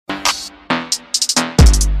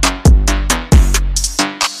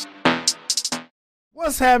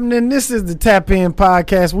What's happening? This is the Tap In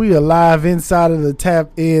Podcast. We are live inside of the Tap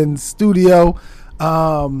In studio.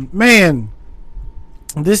 Man,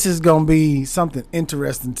 this is going to be something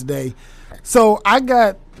interesting today. So I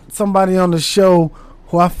got somebody on the show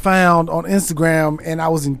who I found on Instagram, and I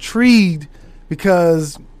was intrigued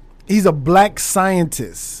because he's a black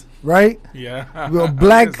scientist, right? Yeah. A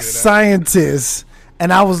black scientist.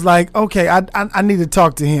 And I was like, okay, I need to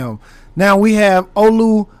talk to him. Now we have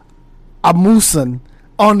Olu Amusan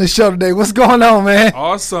on the show today. What's going on, man?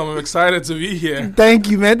 Awesome. I'm excited to be here. Thank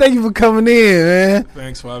you, man. Thank you for coming in, man.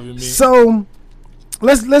 Thanks for having me. So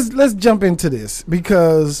let's jump into this,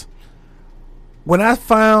 because when I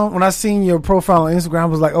seen your profile on Instagram, I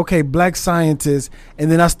was like, okay, black scientist,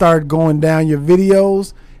 and then I started going down your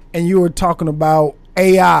videos, and you were talking about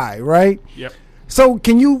AI, right? Yep. So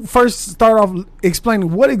can you first start off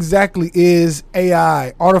explaining what exactly is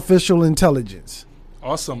AI, artificial intelligence?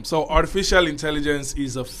 Awesome. So artificial intelligence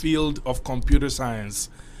is a field of computer science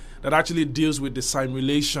that actually deals with the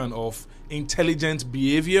simulation of intelligent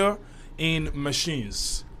behavior in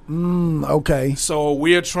machines. Okay. So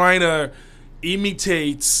we're trying to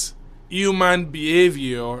imitate human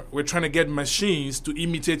behavior. We're trying to get machines to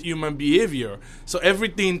imitate human behavior. So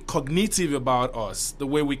everything cognitive about us, the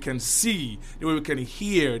way we can see, the way we can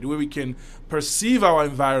hear, the way we can perceive our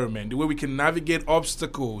environment, the way we can navigate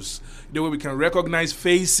obstacles, the way we can recognize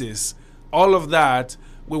faces, all of that,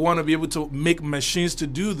 we want to be able to make machines to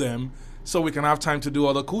do them so we can have time to do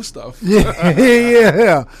all the cool stuff.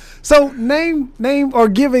 Yeah. So name or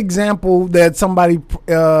give example that somebody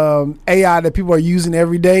AI that people are using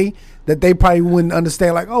every day that they probably wouldn't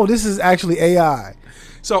understand, like, oh, this is actually AI.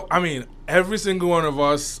 So, I mean, every single one of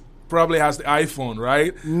us probably has the iPhone,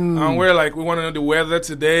 right? And we're like, we want to know the weather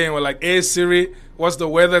today, and we're like, hey, Siri, what's the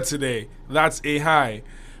weather today? That's AI.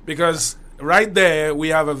 Because right there, we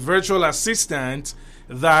have a virtual assistant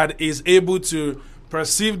that is able to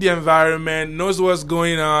perceive the environment, knows what's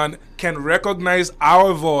going on, can recognize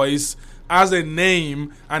our voice as a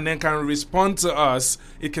name, and then can respond to us.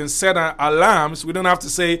 It can set alarms. We don't have to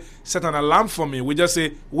say, set an alarm for me. We just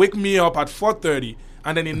say, wake me up at 4:30.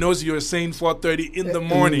 And then it knows you're saying 4:30 in the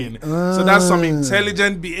morning. So that's some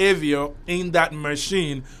intelligent behavior in that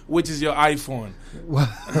machine, which is your iPhone.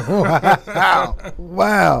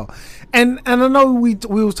 Wow. And I know we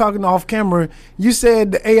was talking off camera. You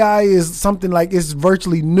said the AI is something like it's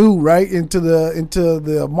virtually new, right? Into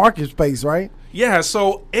the market space, right? Yeah,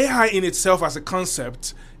 so AI in itself as a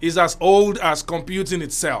concept is as old as computing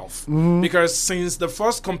itself. Because since the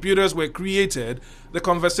first computers were created, the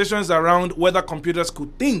conversations around whether computers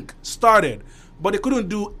could think started, but they couldn't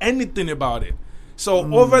do anything about it. So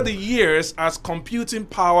over the years, as computing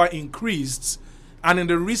power increased, and in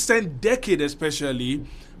the recent decade especially,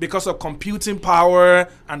 because of computing power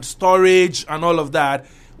and storage and all of that,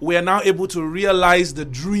 we are now able to realize the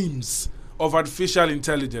dreams of artificial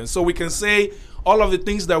intelligence. So we can say all of the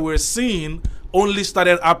things that we're seeing only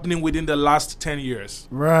started happening within the last 10 years.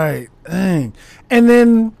 Right. Dang. And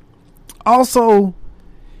then also,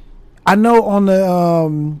 I know on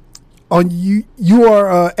the you are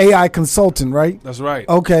a AI consultant, right? That's right.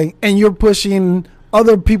 Okay. And you're pushing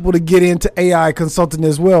other people to get into AI consulting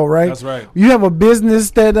as well, right? That's right. You have a business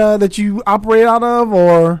that you operate out of,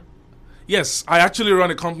 or? Yes, I actually run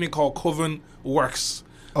a company called Coven Works.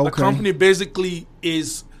 Okay. The company basically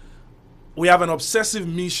is, we have an obsessive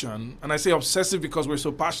mission, and I say obsessive because we're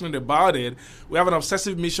so passionate about it. We have an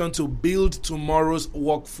obsessive mission to build tomorrow's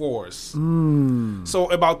workforce. So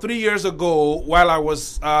about 3 years ago, while I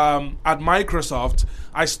was at Microsoft,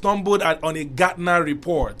 I stumbled on a Gartner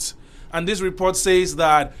report. And this report says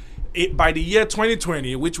that by the year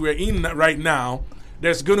 2020, which we're in right now,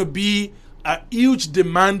 there's going to be a huge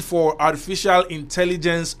demand for artificial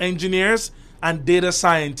intelligence engineers and data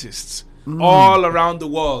scientists all around the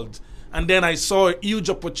world. And then I saw a huge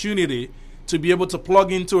opportunity to be able to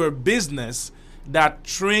plug into a business that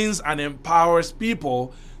trains and empowers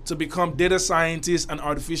people to become data scientists and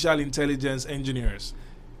artificial intelligence engineers.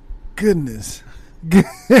 Goodness.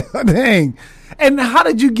 Dang. And how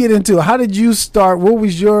did you get into it? How did you start? What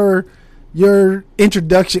was your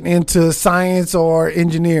introduction into science or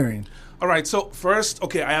engineering? All right. So first,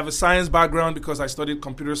 okay, I have a science background because I studied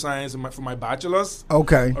computer science for my bachelor's.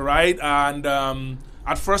 Okay. All right. And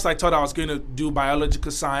at first I thought I was going to do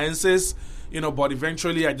biological sciences, but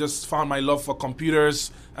eventually I just found my love for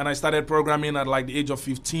computers and I started programming at like the age of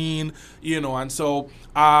 15, and so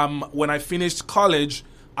when I finished college,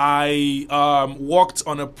 I worked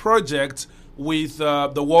on a project with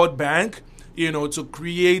the World Bank, to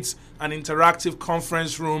create an interactive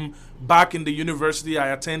conference room back in the university I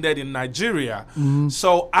attended in Nigeria.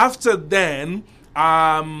 So after then,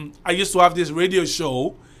 I used to have this radio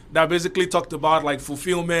show that basically talked about like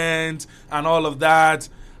fulfillment and all of that.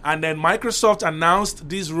 And then Microsoft announced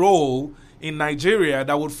this role in Nigeria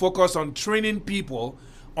that would focus on training people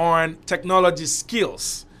on technology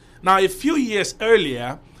skills. Now, a few years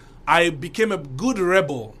earlier, I became a good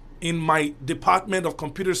rebel in my department of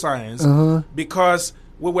computer science because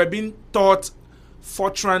we were being taught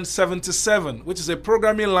Fortran 77, which is a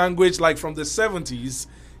programming language like from the 70s,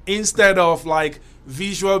 instead of like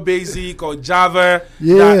Visual Basic or Java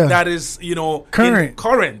that is,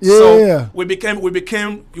 current. Yeah. So we became,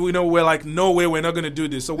 we're like, no way, we're not going to do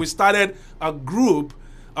this. So we started a group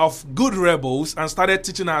of good rebels and started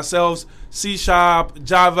teaching ourselves C#,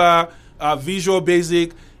 Java, Visual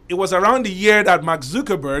Basic. It was around the year that Mark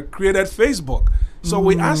Zuckerberg created Facebook. So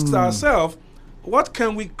we asked ourselves, what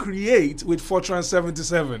can we create with Fortran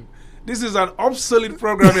 77? This is an obsolete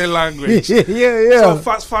programming language. So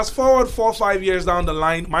fast forward 4 or 5 years down the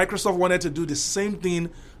line, Microsoft wanted to do the same thing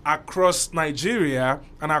across Nigeria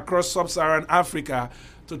and across sub-Saharan Africa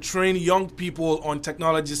to train young people on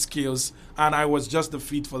technology skills, and I was just the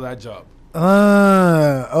fit for that job.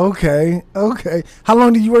 Okay. How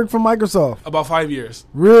long did you work for Microsoft? About 5 years.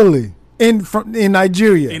 Really? In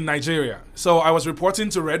Nigeria? In Nigeria. So I was reporting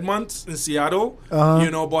to Redmond in Seattle,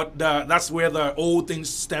 but that's where the whole thing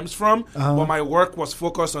stems from. But my work was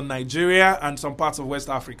focused on Nigeria and some parts of West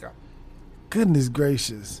Africa. Goodness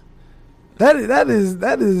gracious. That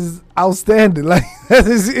is outstanding. Like,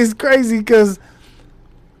 it's crazy because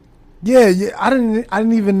I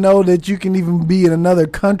didn't even know that you can even be in another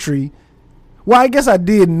country. Well, I guess I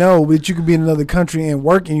did know that you could be in another country and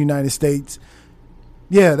work in the United States.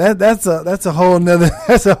 Yeah, that's a whole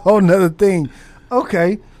nother thing.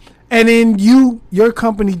 Okay. And then your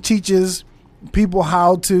company teaches people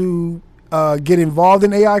how to get involved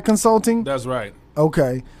in AI consulting? That's right.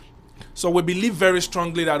 Okay. So we believe very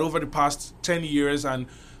strongly that over the past 10 years, and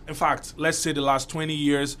in fact, let's say the last 20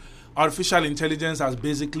 years, artificial intelligence has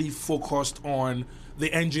basically focused on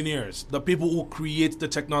the engineers, the people who create the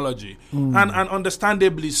technology, and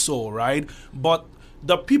understandably so, right? But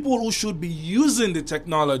the people who should be using the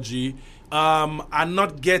technology are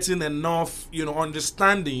not getting enough,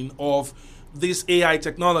 understanding of this AI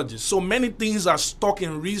technology. So many things are stuck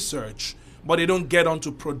in research, but they don't get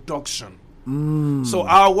onto production. So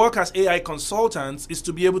our work as AI consultants is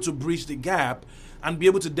to be able to bridge the gap and be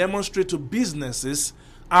able to demonstrate to businesses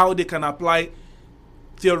how they can apply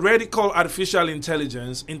theoretical artificial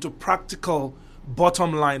intelligence into practical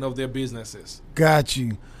bottom line of their businesses. Got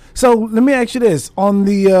you. So let me ask you this on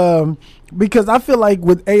the because I feel like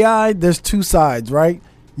with AI, there's two sides, right?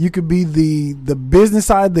 You could be the business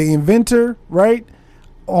side, the inventor, right?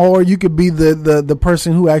 Or you could be the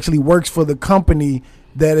person who actually works for the company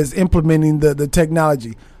that is implementing the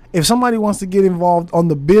technology. If somebody wants to get involved on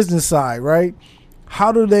the business side, right?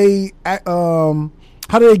 How do they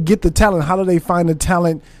get the talent? How do they find the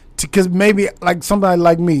talent? Because maybe like somebody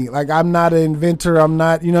like me, like I'm not an inventor, I'm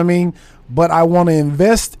not, you know what I mean? But I want to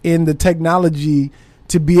invest in the technology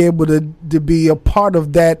to be able to be a part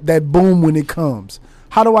of that boom when it comes.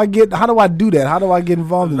 How do I do that? How do I get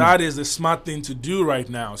involved in that? That is the smart thing to do right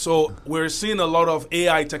now. So we're seeing a lot of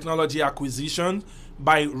AI technology acquisition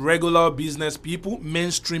by regular business people,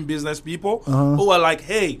 mainstream business people, who are like,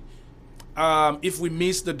 hey, if we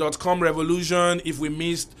missed the .com revolution, if we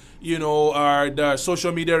missed, the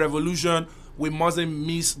social media revolution, we mustn't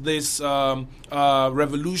miss this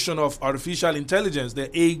revolution of artificial intelligence, the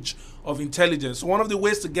age of intelligence. So one of the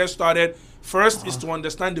ways to get started first is to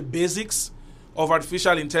understand the basics of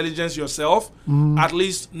artificial intelligence yourself, at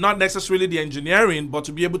least not necessarily the engineering, but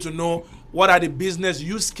to be able to know what are the business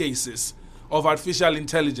use cases of artificial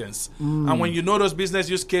intelligence. And when you know those business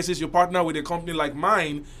use cases, you partner with a company like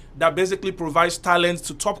mine that basically provides talent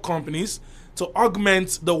to top companies to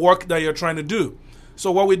augment the work that you're trying to do.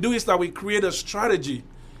 So what we do is that we create a strategy.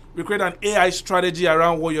 We create an AI strategy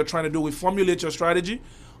around what you're trying to do. We formulate your strategy,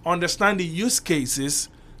 understand the use cases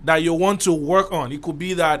that you want to work on. It could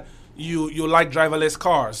be that you like driverless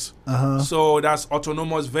cars. So that's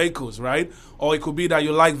autonomous vehicles, right? Or it could be that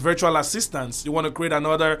you like virtual assistants. You want to create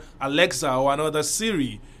another Alexa or another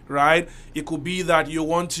Siri, right? It could be that you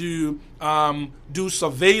want to do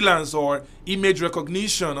surveillance or image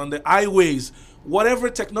recognition on the highways. Whatever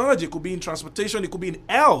technology, it could be in transportation, it could be in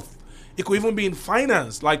health, it could even be in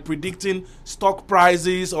finance, like predicting stock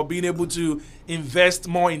prices or being able to invest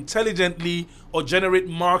more intelligently or generate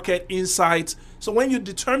market insights. So when you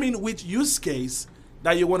determine which use case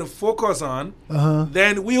that you want to focus on,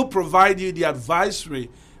 then we'll provide you the advisory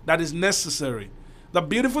that is necessary. The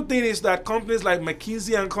beautiful thing is that companies like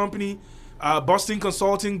McKinsey & Company, Boston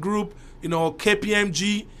Consulting Group,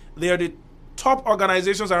 KPMG. They are the top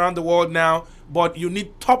organizations around the world now, but you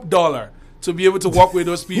need top dollar to be able to work with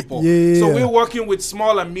those people. Yeah. So we're working with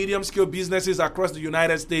small and medium scale businesses across the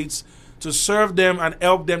United States to serve them and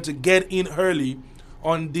help them to get in early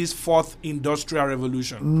on this fourth industrial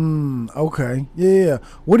revolution. Okay. Yeah.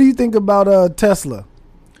 What do you think about Tesla?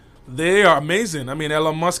 They are amazing. I mean,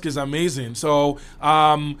 Elon Musk is amazing. So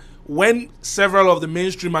when several of the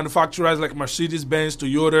mainstream manufacturers like Mercedes-Benz,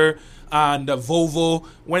 Toyota, and Volvo,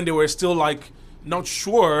 when they were still like not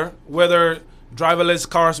sure whether driverless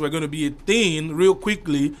cars were going to be a thing, real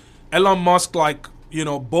quickly, Elon Musk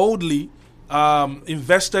boldly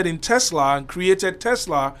invested in Tesla and created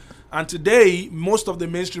Tesla. And today, most of the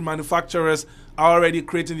mainstream manufacturers are already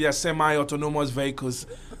creating their semi-autonomous vehicles.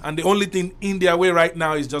 And the only thing in their way right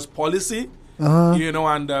now is just policy,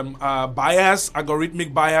 and bias,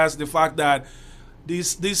 algorithmic bias, the fact that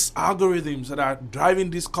these algorithms that are driving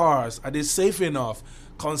these cars, are they safe enough?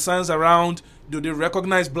 Concerns around, do they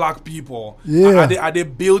recognize black people? Yeah. Are they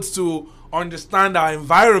built to understand our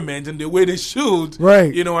environment in the way they should?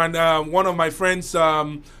 Right. And one of my friends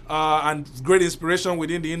and great inspiration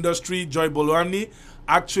within the industry, Joy Boloamni,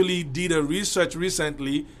 actually did a research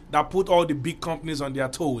recently that put all the big companies on their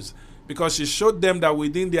toes, because she showed them that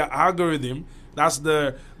within their algorithm, that's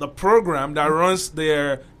the program that runs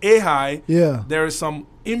their AI, there is some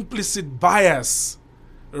implicit bias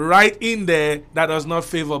right in there that does not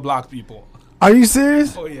favor black people. Are you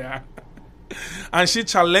serious? Oh, yeah. And she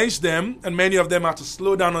challenged them, and many of them had to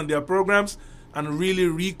slow down on their programs and really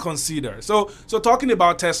reconsider. So talking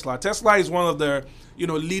about Tesla is one of the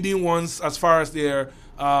leading ones as far as their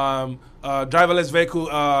driverless vehicle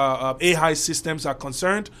AI systems are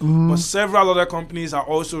concerned. But several other companies are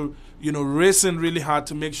also racing really hard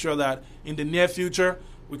to make sure that in the near future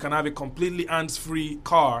we can have a completely hands-free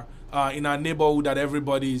car in our neighborhood that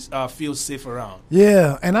everybody feels safe around.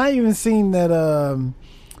 Yeah, and I even seen that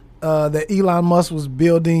that Elon Musk was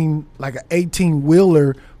building like an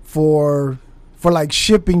 18-wheeler for like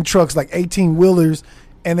shipping trucks, like 18-wheelers,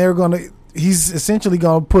 and he's essentially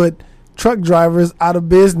gonna put truck drivers out of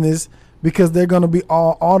business because they're gonna be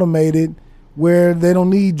all automated where they don't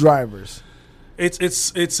need drivers.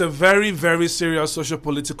 It's a very, very serious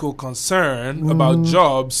social-political concern about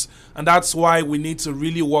jobs, and that's why we need to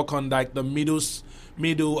really work on like the middle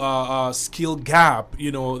skill gap,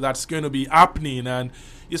 that's going to be happening. And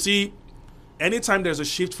you see, anytime there's a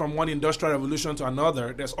shift from one industrial revolution to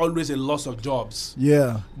another, there's always a loss of jobs.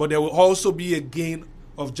 Yeah. But there will also be a gain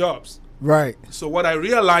of jobs. Right. So what I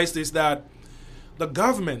realized is that the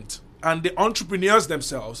government and the entrepreneurs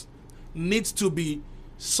themselves needs to be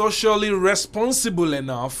socially responsible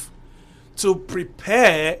enough to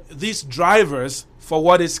prepare these drivers for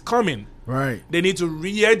what is coming. Right. They need to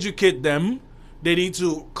re-educate them. They need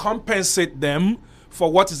to compensate them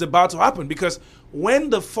for what is about to happen. Because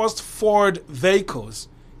when the first Ford vehicles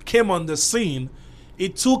came on the scene,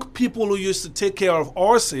 it took people who used to take care of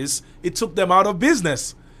horses, it took them out of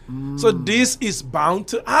business. So this is bound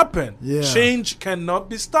to happen. Yeah. Change cannot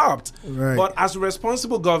be stopped. Right. But as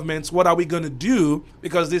responsible governments, what are we going to do?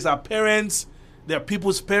 Because these are parents, they're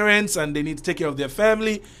people's parents, and they need to take care of their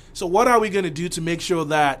family. So what are we going to do to make sure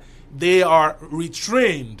that they are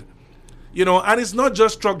retrained? And it's not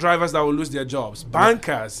just truck drivers that will lose their jobs.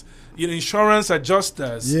 Bankers, insurance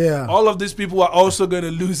adjusters. Yeah. All of these people are also going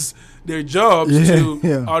to lose their jobs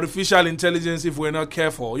to artificial intelligence if we're not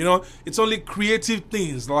careful. It's only creative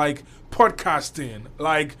things like podcasting,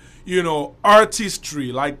 like,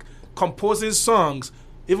 artistry, like composing songs.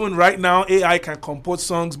 Even right now, AI can compose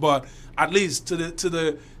songs, but at least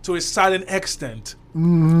to a certain extent.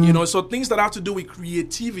 So things that have to do with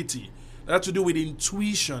creativity, that have to do with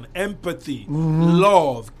intuition, empathy,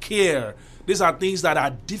 love, care. These are things that are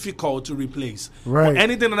difficult to replace. Right. But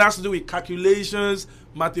anything that has to do with calculations,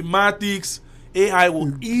 mathematics, AI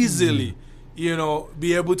will easily,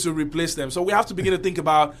 be able to replace them. So we have to begin to think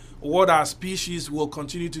about what our species will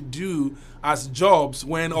continue to do as jobs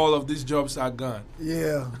when all of these jobs are gone.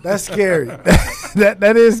 Yeah, that's scary.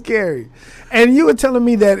 that is scary. And you were telling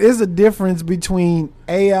me that is a difference between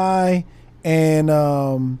AI and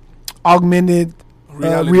augmented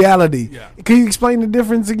reality. Yeah. Can you explain the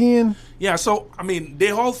difference again? Yeah, so,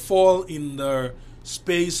 they all fall in the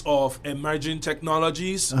space of emerging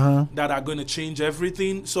technologies that are going to change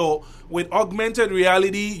everything. So with augmented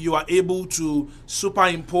reality, you are able to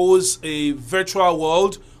superimpose a virtual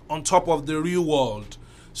world on top of the real world.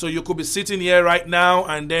 So you could be sitting here right now,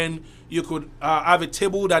 and then you could have a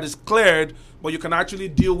table that is cleared, but you can actually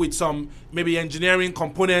deal with some maybe engineering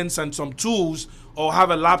components and some tools or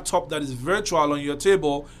have a laptop that is virtual on your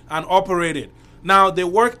table and operate it. Now, they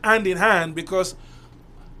work hand in hand because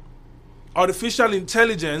artificial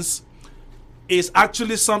intelligence is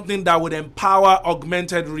actually something that would empower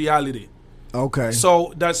augmented reality. Okay.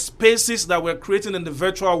 So the spaces that we're creating in the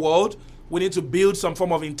virtual world, we need to build some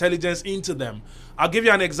form of intelligence into them. I'll give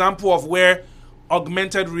you an example of where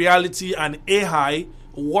augmented reality and AI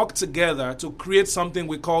work together to create something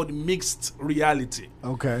we called mixed reality.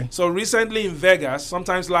 Okay. So recently in Vegas,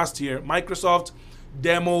 sometimes last year, Microsoft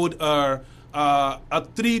demoed a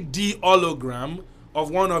 3D hologram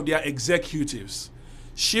of one of their executives.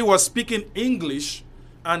 She was speaking English,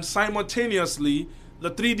 and simultaneously,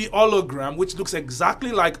 the 3D hologram, which looks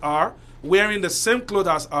exactly like R, wearing the same clothes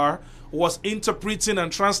as R, was interpreting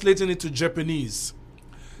and translating it to Japanese.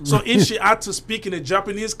 So if she had to speak in a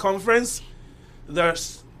Japanese conference, the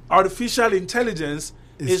artificial intelligence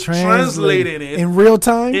is translating it in real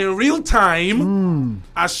time? In real time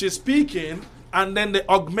as she's speaking, and then the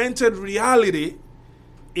augmented reality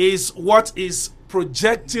is what is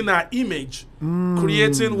projecting our image,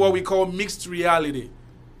 creating what we call mixed reality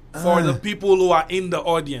for the people who are in the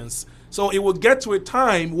audience. So it will get to a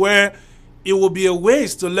time where it will be a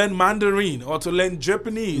waste to learn Mandarin or to learn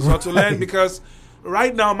Japanese or to learn, because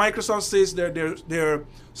right now Microsoft says their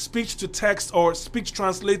speech to text or speech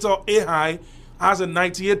translator AI has a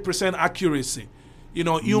 98% accuracy.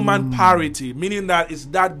 Human parity, meaning that it's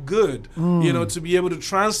that good, to be able to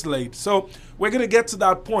translate. So we're going to get to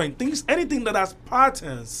that point. Anything that has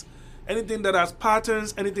patterns, anything that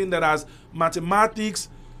has mathematics,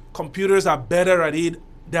 computers are better at it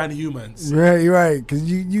than humans. Right. Because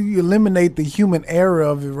you eliminate the human error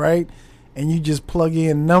of it, right? And you just plug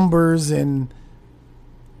in numbers and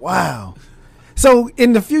wow. So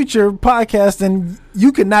in the future podcasting,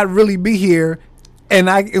 you could not really be here, and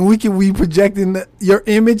we can be projecting your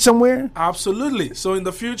image somewhere? Absolutely. So in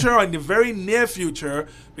the future, or in the very near future,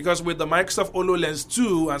 because with the Microsoft HoloLens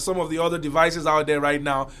 2 and some of the other devices out there right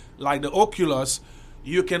now, like the Oculus,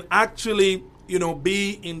 you can actually,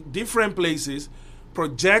 be in different places,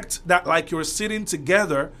 project that like you're sitting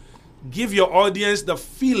together, give your audience the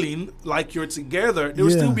feeling like you're together. They'll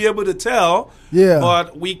still be able to tell,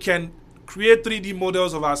 but we can create 3D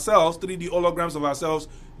models of ourselves, 3D holograms of ourselves,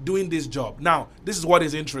 doing this job. Now, this is what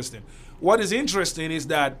is interesting. What is interesting is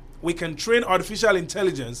that we can train artificial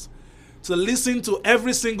intelligence to listen to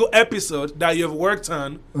every single episode that you've worked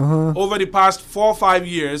on over the past 4 or 5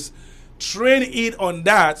 years, train it on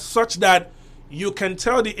that such that you can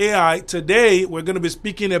tell the AI, today we're going to be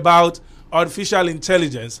speaking about artificial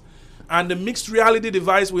intelligence. And the mixed reality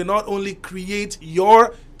device will not only create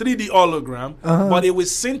your 3D hologram, but it will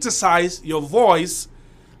synthesize your voice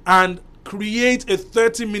and create a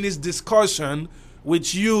 30 minutes discussion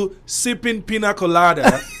with you sipping pina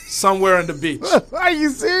colada somewhere on the beach. Are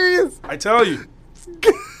you serious? I tell you.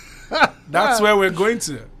 That's where we're going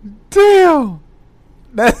to. Damn.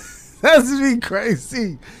 That's be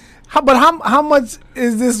crazy. How much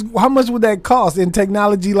is this? How much would that cost in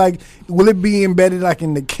technology? Like, will it be embedded like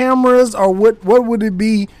in the cameras, or what would it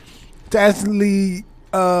be to actually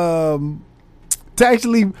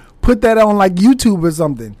put that on like YouTube or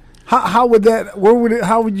something? How would that?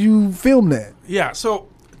 How would you film that? Yeah. So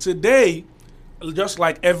today, just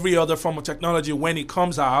like every other form of technology, when it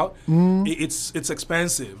comes out, it's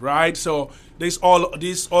expensive, right? So these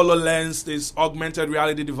HoloLens, these augmented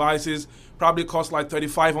reality devices, probably cost like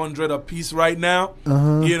 $3,500 a piece right now.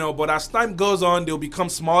 But as time goes on, they'll become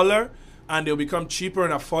smaller and they'll become cheaper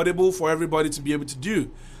and affordable for everybody to be able to do.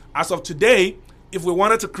 As of today, if we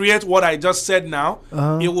wanted to create what I just said now,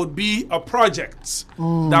 it would be a project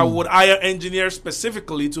that would hire engineers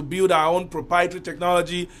specifically to build our own proprietary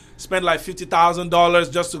technology, spend like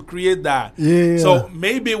 $50,000 just to create that. So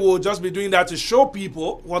maybe we'll just be doing that to show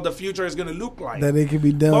people what the future is going to look like. That it can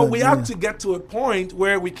be done. But we have to get to a point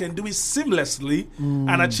where we can do it seamlessly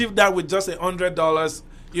and achieve that with just $100,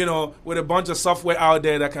 with a bunch of software out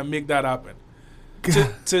there that can make that happen.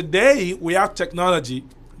 Today, we have technology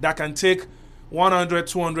that can take 100,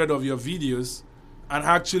 200 of your videos and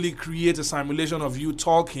actually create a simulation of you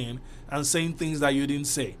talking and saying things that you didn't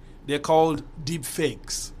say. They're called deep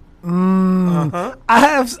fakes. I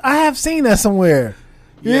have seen that somewhere.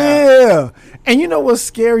 Yeah. And you know what's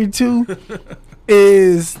scary too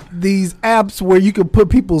is these apps where you can put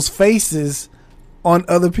people's faces on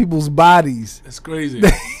other people's bodies. It's crazy.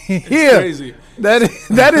 It's crazy.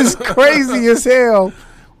 That is crazy as hell.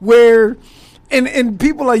 Where and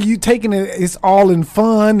people are taking it. It's all in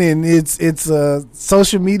fun and it's a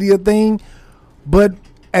social media thing, but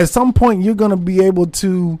at some point you're gonna be able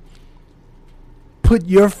to put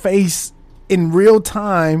your face in real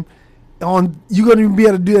time you're gonna be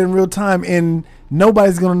able to do that in real time, and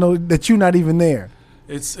nobody's gonna know that you're not even there.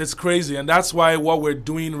 It's crazy, and that's why what we're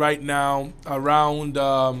doing right now around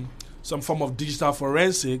some form of digital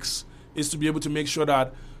forensics is to be able to make sure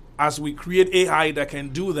that as we create AI that can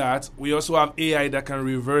do that, we also have AI that can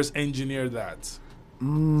reverse engineer that.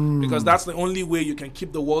 Because that's the only way you can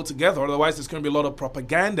keep the world together. Otherwise, there's going to be a lot of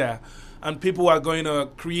propaganda, and people are going to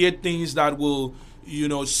create things that will,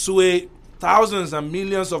 sway thousands and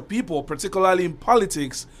millions of people, particularly in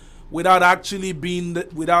politics, without actually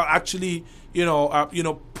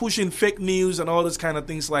pushing fake news and all those kind of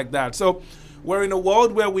things like that. So we're in a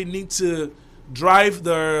world where we need to drive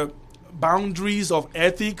the boundaries of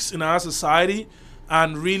ethics in our society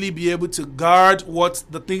and really be able to guard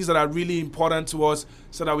the things that are really important to us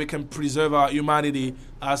so that we can preserve our humanity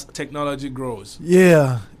as technology grows.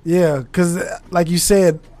 Yeah, because like you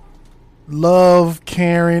said, love,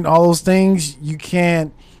 caring, all those things, you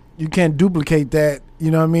can't duplicate that,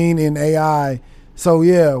 in AI. So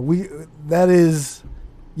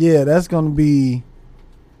that's going to be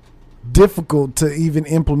difficult to even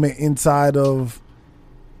implement inside of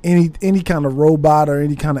any kind of robot or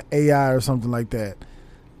any kind of AI or something like that,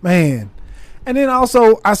 man. And then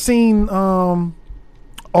also I seen on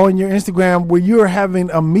your Instagram where you're having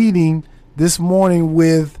a meeting this morning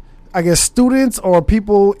with, I guess, students or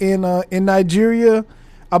people in Nigeria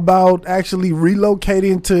about actually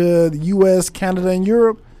relocating to the U.S., Canada, and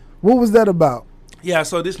Europe. What was that about? Yeah,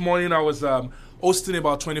 so this morning I was hosting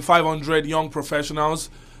about 2,500 young professionals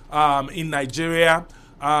in Nigeria.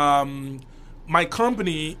 My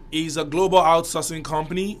company is a global outsourcing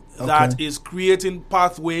company that is creating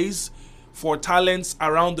pathways for talents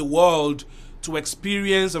around the world to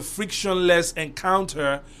experience a frictionless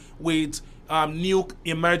encounter with new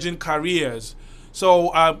emerging careers.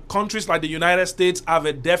 So countries like the United States have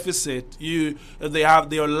a deficit. They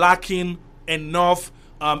are lacking enough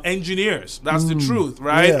engineers. That's the truth,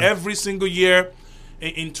 right? Yeah. Every single year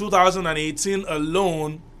in 2018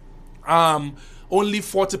 alone, only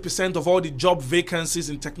 40% of all the job vacancies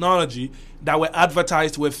in technology that were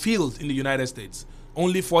advertised were filled in the United States.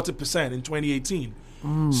 Only 40% in 2018.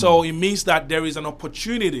 So it means that there is an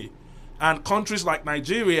opportunity. And countries like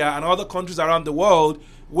Nigeria and other countries around the world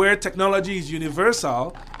where technology is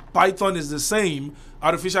universal, Python is the same,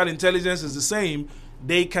 artificial intelligence is the same,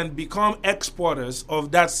 they can become exporters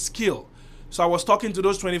of that skill. So I was talking to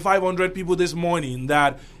those 2,500 people this morning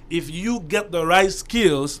that if you get the right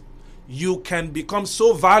skills, you can become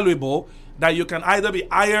so valuable that you can either be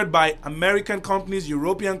hired by American companies,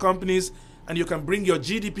 European companies, and you can bring your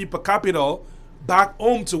GDP per capita back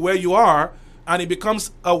home to where you are, and it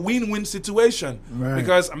becomes a win-win situation. Right.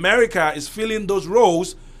 Because America is filling those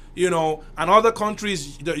roles, and other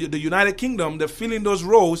countries, the United Kingdom, they're filling those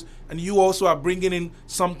roles, and you also are bringing in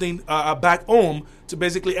something back home to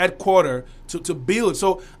basically headquarter to build.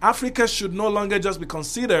 So Africa should no longer just be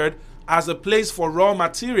considered as a place for raw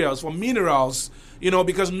materials, for minerals,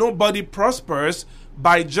 because nobody prospers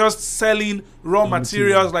by just selling raw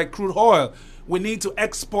materials like crude oil. We need to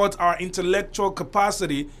export our intellectual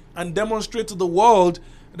capacity and demonstrate to the world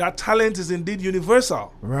that talent is indeed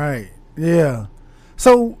universal. Right. Yeah.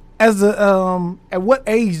 So at what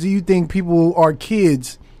age do you think people or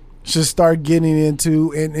kids should start getting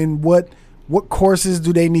into, and what courses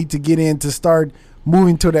do they need to get in to start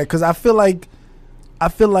moving to that? Because I feel like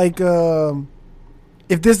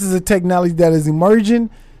if this is a technology that is emerging,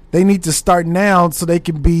 they need to start now so they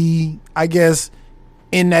can be, I guess,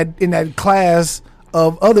 in that class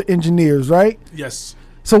of other engineers, right? Yes.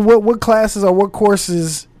 So what classes or what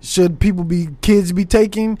courses should kids be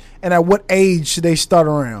taking, and at what age should they start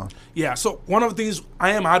around? Yeah, so one of the things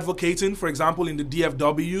I am advocating, for example, in the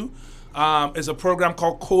DFW, is a program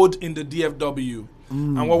called Code in the DFW.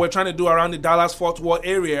 And what we're trying to do around the Dallas-Fort Worth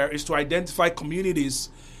area is to identify communities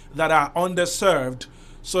that are underserved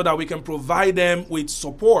so that we can provide them with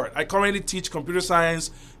support. I currently teach computer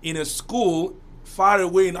science in a school far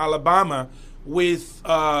away in Alabama with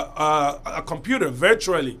a computer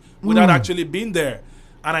virtually without actually being there.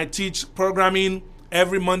 And I teach programming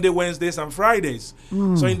every Monday, Wednesdays, and Fridays.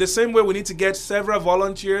 So in the same way, we need to get several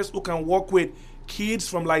volunteers who can work with kids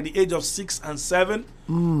from like the age of 6 and 7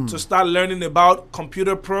 to start learning about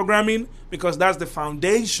computer programming, because that's the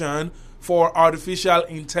foundation for artificial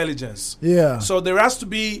intelligence. Yeah. So there has to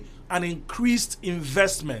be an increased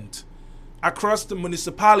investment across the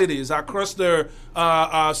municipalities, across the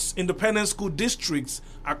independent school districts,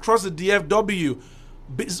 across the DFW.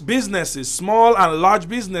 Businesses, small and large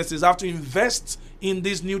businesses, have to invest in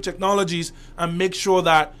these new technologies and make sure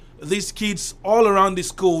that these kids all around the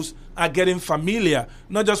schools are getting familiar,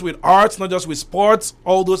 not just with arts, not just with sports.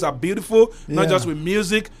 All those are beautiful, not just with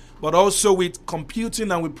music, but also with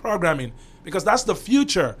computing and with programming, because that's the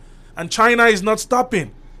future. And China is not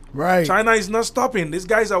stopping. Right. China is not stopping. These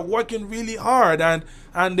guys are working really hard, and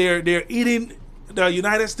they're eating the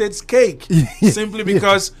United States cake simply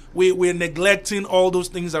because we're neglecting all those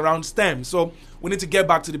things around STEM. So we need to get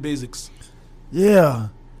back to the basics. Yeah,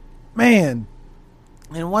 man.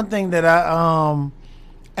 And one thing that I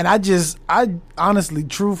honestly,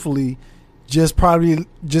 truthfully, probably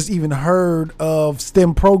even heard of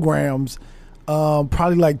STEM programs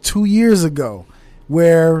probably like 2 years ago,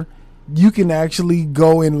 where you can actually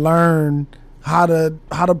go and learn how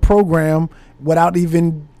to program without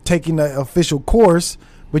even taking an official course,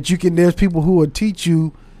 but there's people who will teach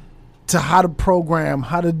you to how to program,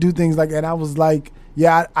 how to do things like that. And I was like,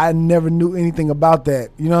 yeah, I never knew anything about that.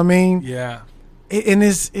 You know what I mean? Yeah. And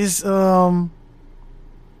it's I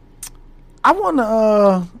want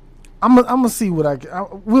to I'm gonna see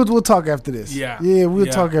what we'll talk after this. We'll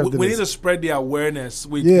talk after this. We need to spread the awareness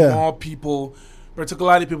with more people,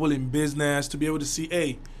 particularly people in business, to be able to see,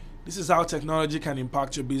 hey, this is how technology can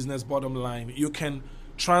impact your business bottom line. You can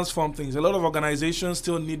transform things. A lot of organizations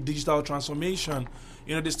still need digital transformation.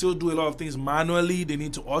 They still do a lot of things manually. They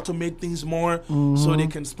need to automate things more so they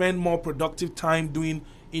can spend more productive time doing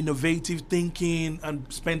innovative thinking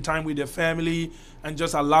and spend time with their family and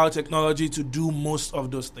just allow technology to do most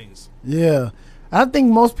of those things. Yeah. I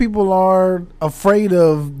think most people are afraid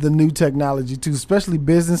of the new technology too, especially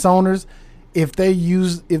business owners. If they're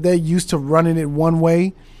used to running it one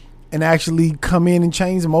way and actually come in and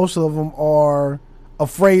change, most of them are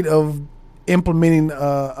afraid of implementing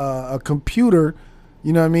a computer,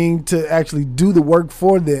 you know what I mean, to actually do the work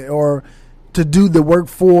for that, or to do the work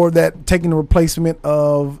for that, taking the replacement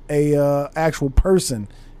of a actual person.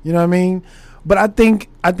 You know what I mean? But I think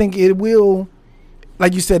it will,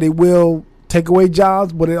 like you said, it will take away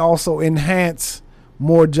jobs, but it also enhance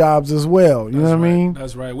more jobs as well. You know what I mean?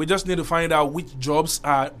 That's right. We just need to find out which jobs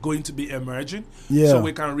are going to be emerging so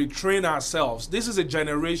we can retrain ourselves. This is a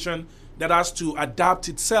generation that has to adapt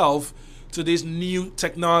itself to these new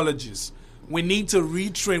technologies. We need to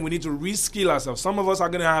retrain. We need to reskill ourselves. Some of us are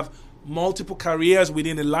going to have multiple careers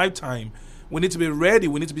within a lifetime. We need to be ready.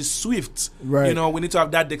 We need to be swift. Right. We need to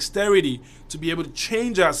have that dexterity to be able to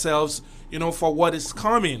change ourselves, for what is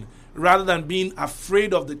coming, rather than being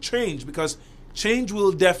afraid of the change, because change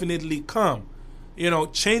will definitely come.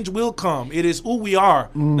 Change will come. It is who we are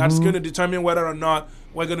that's going to determine whether or not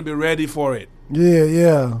we're going to be ready for it.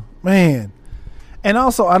 Yeah, man. And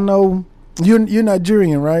also, I know you're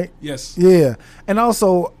Nigerian, right? Yes. Yeah. And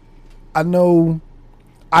also, I know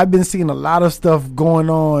I've been seeing a lot of stuff going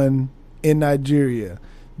on in Nigeria.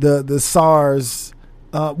 The SARS.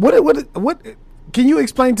 What? Can you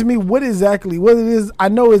explain to me what it is? I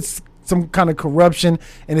know it's some kind of corruption,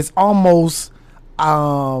 and it's almost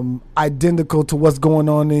identical to what's going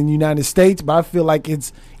on in the United States, but I feel like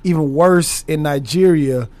it's even worse in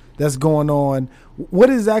Nigeria that's going on. What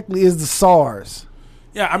exactly is the SARS?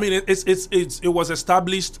 Yeah, I mean, it was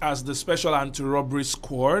established as the Special Anti-Robbery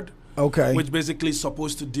Squad, which basically is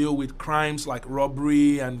supposed to deal with crimes like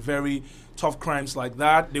robbery and very tough crimes like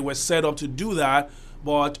that. They were set up to do that,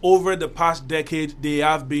 but over the past decade, they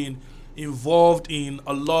have been involved in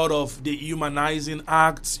a lot of dehumanizing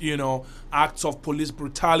acts, acts of police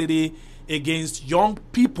brutality against young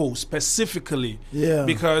people specifically. Yeah.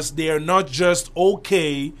 Because they are not just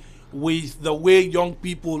okay with the way young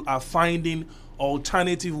people are finding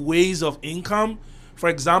alternative ways of income. For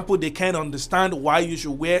example, they can't understand why you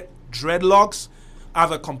should wear dreadlocks,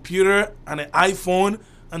 have a computer and an iPhone,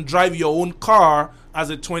 and drive your own car as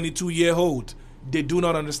a 22-year-old. They do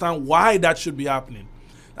not understand why that should be happening.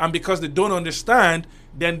 And because they don't understand,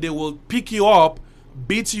 then they will pick you up,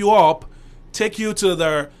 beat you up, take you to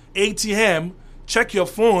their ATM, check your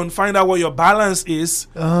phone, find out what your balance is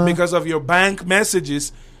because of your bank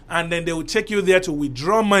messages, and then they will take you there to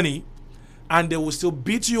withdraw money, and they will still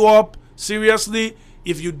beat you up seriously.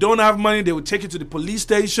 If you don't have money, they will take you to the police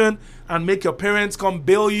station and make your parents come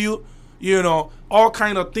bail you, all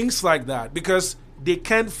kind of things like that, because they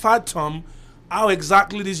can't fathom how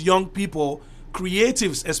exactly these young people,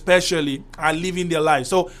 creatives especially, are living their lives.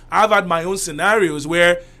 So I've had my own scenarios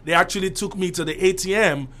where they actually took me to the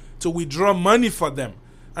ATM to withdraw money for them.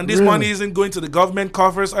 And this money isn't going to the government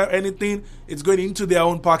coffers or anything. It's going into their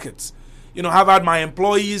own pockets. I've had my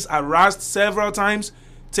employees harassed several times,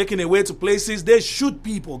 taken away to places. They shoot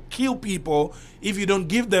people, kill people if you don't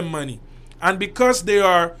give them money. And because they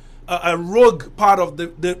are a rogue part of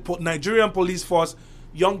the Nigerian police force,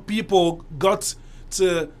 young people got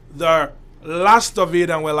to their last of it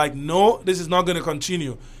and we're like, no, this is not going to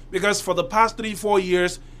continue. Because for the past 3-4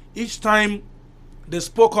 years, each time they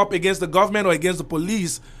spoke up against the government or against the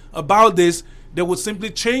police about this, they would simply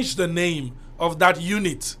change the name of that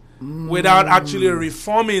unit without actually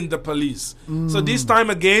reforming the police. So this time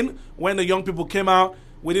again, when the young people came out,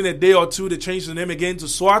 within a day or two, they changed the name again to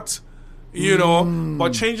SWAT. But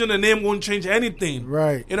changing the name won't change anything.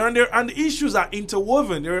 Right. And the issues are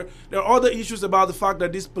interwoven. There are other issues about the fact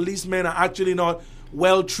that these policemen are actually not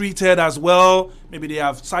well treated as well. Maybe they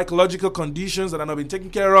have psychological conditions that are not being taken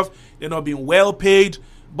care of. They're not being well paid.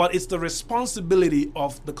 But it's the responsibility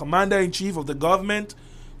of the commander-in-chief of the government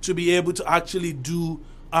to be able to actually do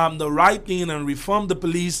the right thing and reform the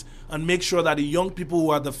police and make sure that the young people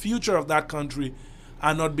who are the future of that country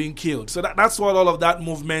are not being killed. So that's what all of that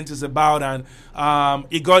movement is about, and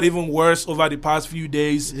it got even worse over the past few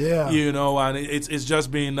days. Yeah, and it's just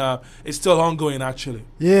been it's still ongoing actually.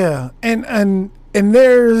 Yeah, and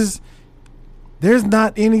there's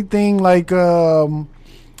not anything like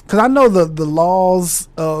because I know the laws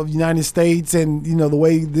of the United States and the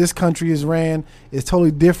way this country is ran is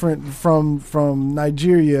totally different from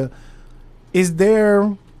Nigeria. Is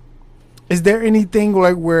there anything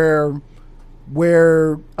like where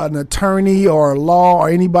an attorney or a law or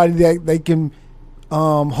anybody that they can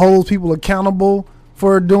hold people accountable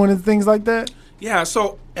for doing things like that? Yeah,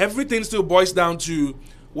 so everything still boils down to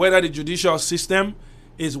whether the judicial system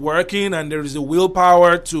is working and there is a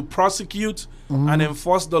willpower to prosecute and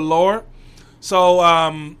enforce the law. So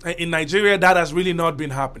in Nigeria, that has really not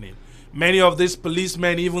been happening. Many of these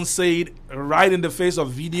policemen even say it right in the face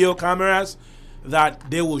of video cameras that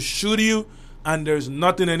they will shoot you, and there's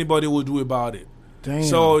nothing anybody will do about it. Damn.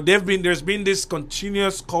 So there's been this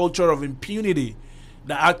continuous culture of impunity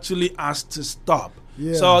that actually has to stop.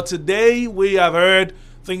 Yeah. So today we have heard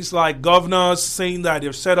things like governors saying that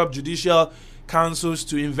they've set up judicial councils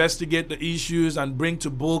to investigate the issues and bring to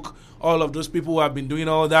book all of those people who have been doing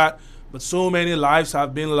all that. But so many lives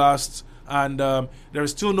have been lost, and there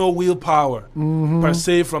is still no willpower per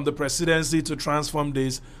se from the presidency to transform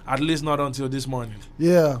this, at least not until this morning.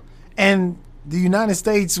 Yeah. And the United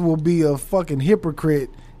States will be a fucking hypocrite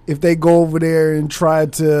if they go over there and try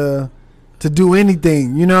to do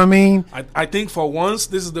anything. You know what I mean? I think for once,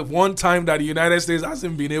 this is the one time that the United States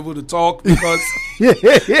hasn't been able to talk because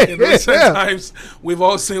in recent times, we've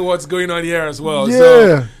all seen what's going on here as well.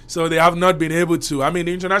 Yeah. So they have not been able to. I mean,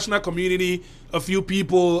 the international community, a few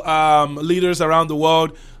people, leaders around the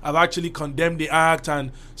world have actually condemned the act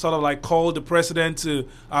and sort of like called the president to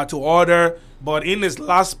order. But in his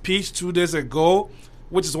last speech 2 days ago,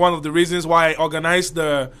 which is one of the reasons why I organized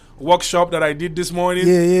the workshop that I did this morning,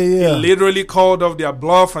 he literally called off their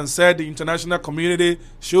bluff and said the international community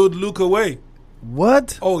should look away.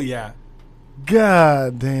 What? Oh, yeah.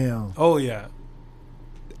 God damn. Oh, yeah.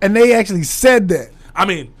 And they actually said that. I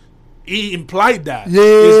mean, he implied that.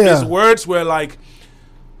 Yeah. His words were like,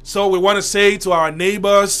 so we want to say to our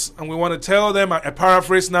neighbors, and we want to tell them, I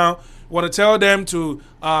paraphrase now, we want to tell them to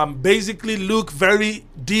basically look very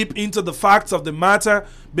deep into the facts of the matter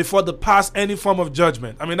before they pass any form of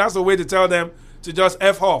judgment. I mean, that's a way to tell them to just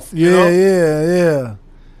F off. Yeah.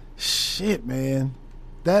 Shit, man.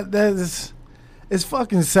 That is, it's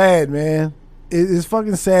fucking sad, man. It's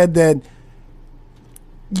fucking sad that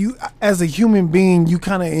you, as a human being, you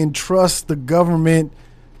kind of entrust the government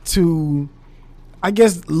to, I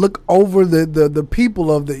guess, look over the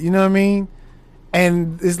people of the, you know what I mean?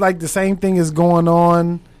 And it's like the same thing is going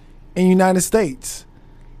on in the United States.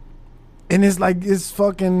 And it's like, it's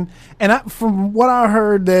fucking, and from what I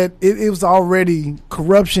heard that it was already,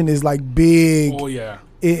 corruption is like big. Oh, yeah.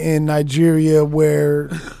 In Nigeria, where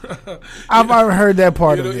I've heard that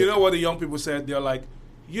part of it. You know what the young people said? They're like,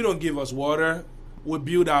 you don't give us water, we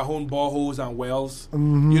build our own boreholes and wells.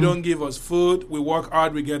 You don't give us food, we work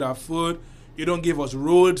hard, we get our food. You don't give us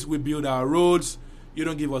roads, we build our roads. You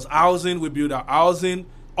don't give us housing, we build our housing.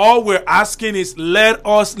 All we're asking is let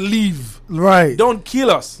us live. Right. Don't kill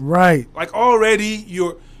us. Right. Like already,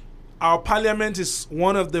 our parliament is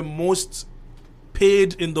one of the most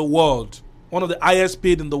paid in the world. One of the highest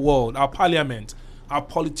paid in the world. Our parliament, our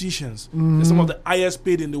politicians, they're some of the highest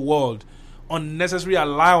paid in the world. Unnecessary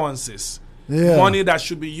allowances. Yeah. Money that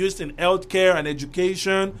should be used in healthcare and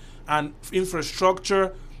education and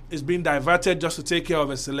infrastructure is being diverted just to take care of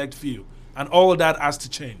a select few. And all that has to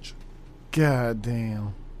change. God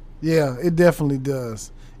damn. Yeah, it definitely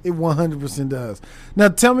does. It 100% does. Now,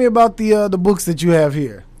 tell me about the books that you have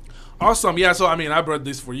here. Awesome. Yeah, so, I mean, I brought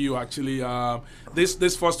this for you, actually.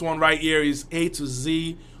 This first one right here is A to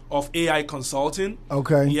Z of AI Consulting.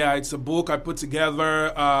 Okay. Yeah, it's a book I put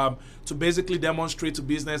together to basically demonstrate to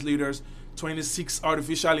business leaders 26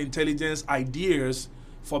 artificial intelligence ideas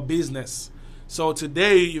for business. So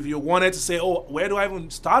today, if you wanted to say, oh, where do I even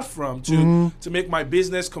start from to make my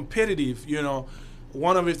business competitive,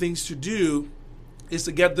 one of the things to do is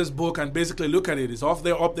to get this book and basically look at it. It's up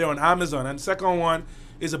there on Amazon. And the second one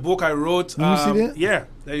is a book I wrote. Let me see that? Yeah,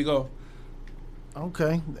 there you go.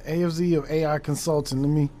 Okay, the AFZ of AI Consulting. Let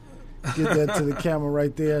me get that to the camera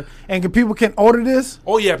right there. And people can order this?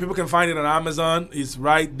 Oh, yeah, people can find it on Amazon. It's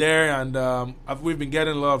right there. And we've been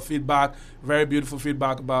getting a lot of feedback, very beautiful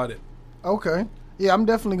feedback about it. Okay. Yeah, I'm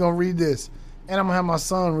definitely going to read this. And I'm going to have my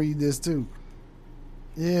son read this too.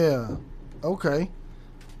 Yeah. Okay.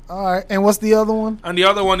 All right. And what's the other one? And the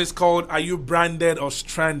other one is called Are You Branded or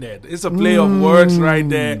Stranded? It's a play of words right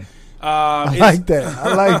there. I like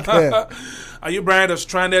that. Are You Branded or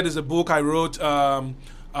Stranded is a book I wrote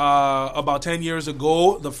about 10 years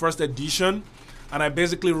ago, the first edition. And I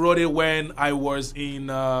basically wrote it when I was in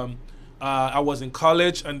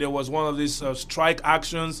college, and there was one of these strike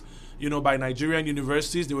actions by Nigerian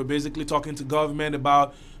universities. They were basically talking to government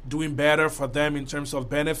about doing better for them in terms of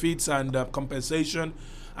benefits and compensation.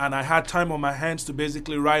 And I had time on my hands to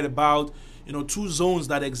basically write about, two zones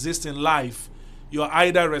that exist in life. You're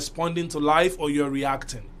either responding to life or you're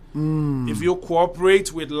reacting. If you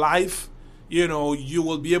cooperate with life, you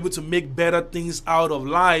will be able to make better things out of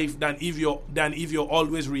life than if you're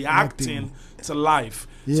always reacting to life.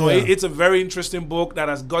 Yeah. So it's a very interesting book that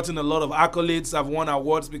has gotten a lot of accolades. I've won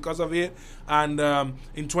awards because of it. And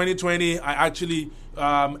in 2020, I actually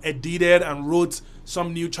edited and wrote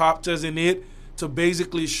some new chapters in it to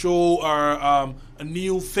basically show a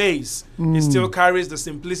new face. It still carries the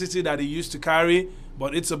simplicity that it used to carry,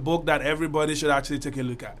 but it's a book that everybody should actually take a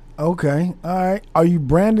look at. Okay. All right. Are You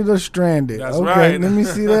Branded or Stranded? That's okay. right. Let me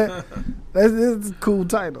see that. That's a cool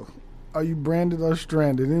title. Are You Branded or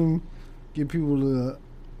Stranded? And give people the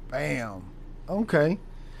bam. Okay.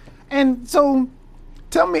 And so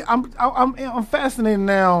tell me, I'm fascinated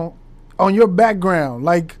now on your background.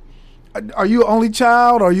 Like, are you only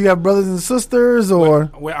child, or you have brothers and sisters,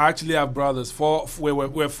 or? We actually have brothers. We're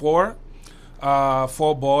four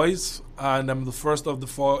boys, and I'm the first of the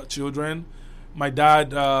 4 children. My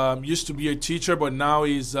dad used to be a teacher, but now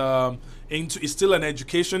he's still an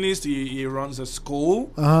educationist. He runs a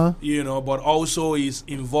school, but also he's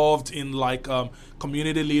involved in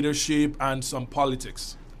community leadership and some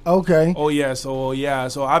politics. Okay. Oh yeah,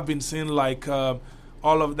 so I've been seeing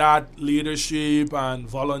all of that leadership and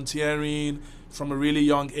volunteering from a really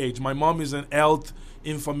young age. My mom is an health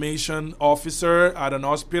information officer at an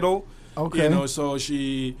hospital. Okay. So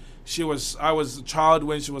I was a child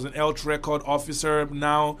when she was an health record officer.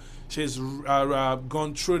 Now she's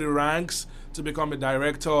gone through the ranks to become a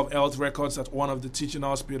director of health records at one of the teaching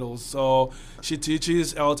hospitals. So she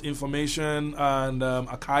teaches health information and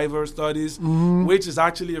archival studies, which is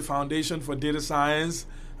actually a foundation for data science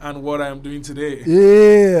and what I'm doing today.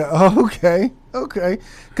 Yeah, okay.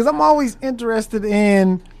 Because I'm always interested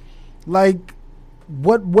in,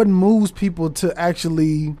 what moves people to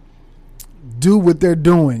actually do what they're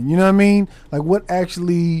doing. You know what I mean? Like, what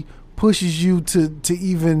actually pushes you to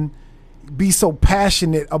even be so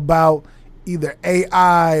passionate about either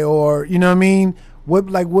AI or, you know what I mean?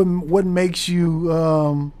 What makes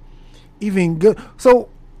you even good? So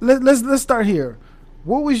let's start here.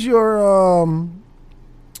 What was your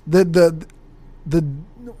the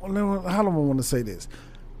how do I want to say this?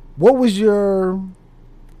 What was your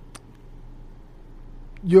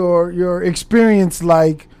experience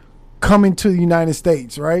like coming to the United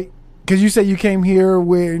States, right? Because you said you came here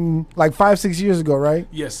when 5-6 years ago, right?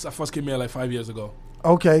 Yes, I first came here 5 years ago.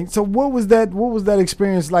 Okay, so what was that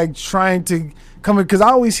experience like trying to come in? Because I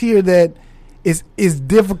always hear that it's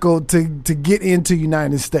difficult to get into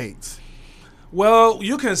United States. Well,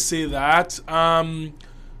 you can say that.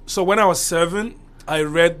 So when I was 7, I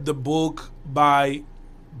read the book by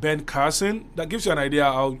Ben Carson. That gives you an idea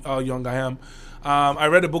how young I am. I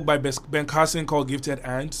read a book by Ben Carson called Gifted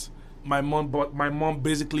Hands. My mom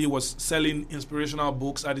basically was selling inspirational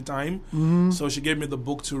books at the time, so she gave me the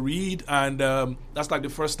book to read, and that's the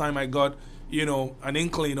first time I got an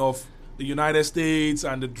inkling of the United States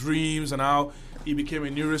and the dreams and how he became a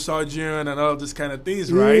neurosurgeon and all these kind of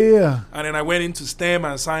things, right? Yeah. And then I went into STEM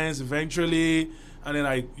and science eventually, and then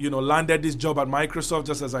I landed this job at Microsoft,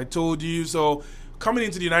 just as I told you. So coming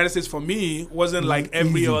into the United States for me wasn't like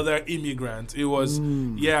every other immigrant. It was,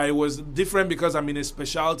 it was different because I'm in a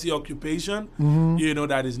specialty occupation,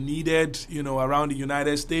 that is needed, around the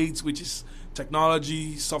United States, which is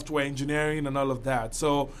technology, software engineering, and all of that.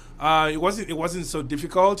 So it wasn't so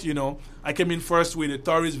difficult. I came in first with a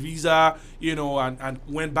tourist visa, and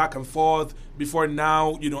went back and forth before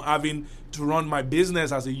now, having to run my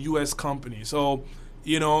business as a U.S. company. So,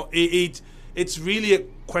 it's really a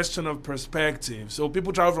question of perspective. So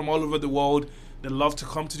people travel from all over the world. They love to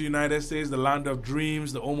come to the United States, the land of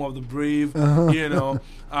dreams, the home of the brave, but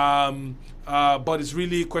it's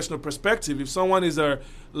really a question of perspective. If someone is a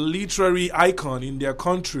literary icon in their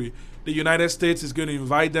country, the United States is going to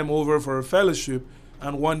invite them over for a fellowship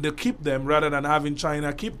and want to keep them rather than having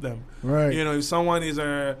China keep them. Right. If someone is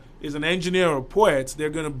an engineer or poet, they're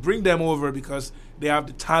going to bring them over because they have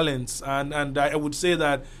the talents. And I would say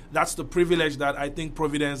that that's the privilege that I think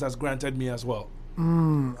Providence has granted me as well.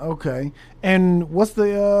 Okay. And what's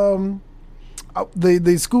the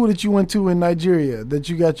school that you went to in Nigeria that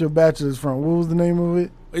you got your bachelor's from? What was the name of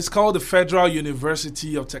it? It's called the Federal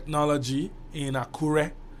University of Technology in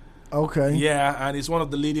Akure. Okay. Yeah, and it's one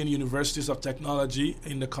of the leading universities of technology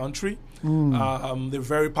in the country. They're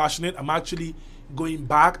very passionate. I'm actually going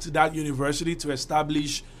back to that university to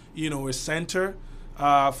establish, a center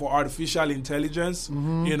for artificial intelligence,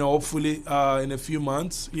 hopefully in a few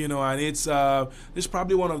months, and it's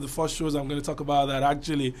probably one of the first shows I'm going to talk about that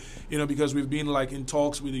actually, because we've been in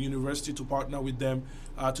talks with the university to partner with them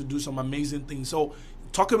to do some amazing things. So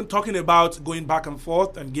talking about going back and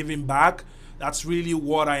forth and giving back, that's really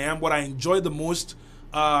what I am. What I enjoy the most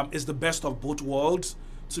is the best of both worlds.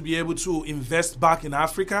 To be able to invest back in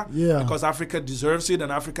Africa, because Africa deserves it,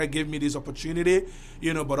 and Africa gave me this opportunity,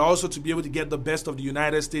 but also to be able to get the best of the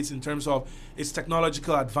United States in terms of its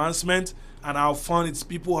technological advancement and how fun its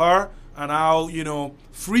people are and how,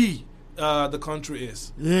 free the country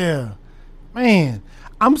is. Yeah. Man,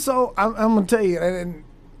 I'm going to tell you, and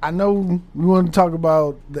I know we want to talk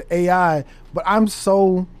about the AI, but I'm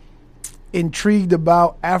so intrigued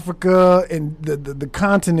about Africa and the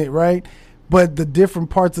continent, right? But the different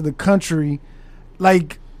parts of the country,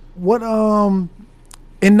 what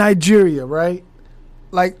in Nigeria, right?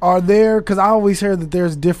 Are there? Because I always hear that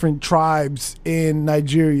there's different tribes in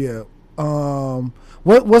Nigeria.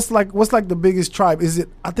 What's the biggest tribe? Is it?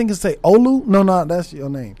 I think it's Olu. No, that's your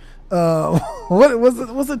name.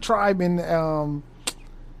 What's the tribe in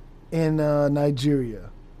Nigeria?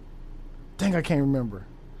 Dang, I can't remember.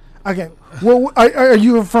 Okay. Well, are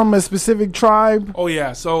you from a specific tribe? Oh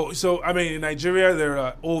yeah. So in Nigeria there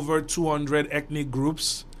are over 200 ethnic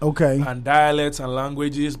groups. Okay. And dialects and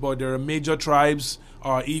languages, but there are major tribes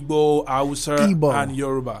are Igbo, Hausa, and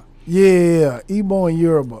Yoruba. Yeah, Igbo and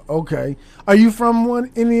Yoruba. Okay. Are you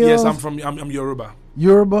from any? Yes, I'm Yoruba.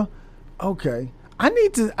 Yoruba. Okay. I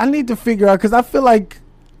need to figure out because I feel like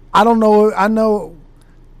I don't know.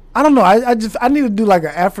 I need to do an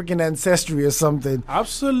African ancestry or something.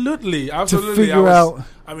 Absolutely. To figure out.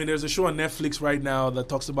 There's a show on Netflix right now that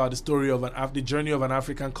talks about the story of the journey of an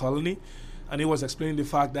African colony, and it was explaining the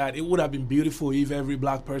fact that it would have been beautiful if every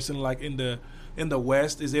black person in the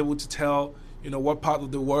West is able to tell what part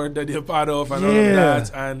of the world that they're part of and all of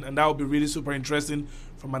that, and that would be really super interesting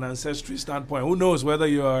from an ancestry standpoint. Who knows whether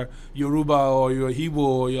you're Yoruba or you're Igbo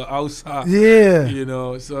or you're Hausa? Yeah,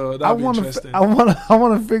 so that'd be interesting. I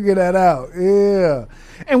want to figure that out. Yeah.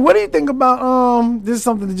 And what do you think about this is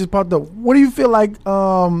something that just popped up. What do you feel like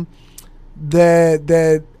that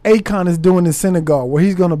Akon is doing in Senegal, where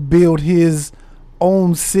he's going to build his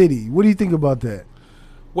own city? What do you think about that?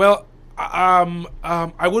 Well,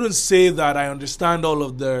 I wouldn't say that I understand all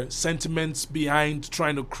of the sentiments behind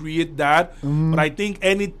trying to create that, but I think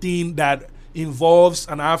anything that involves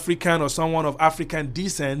an African or someone of African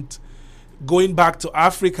descent going back to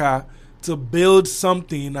Africa to build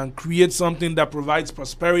something and create something that provides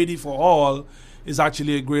prosperity for all is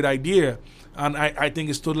actually a great idea, and I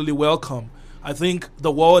think it's totally welcome. I think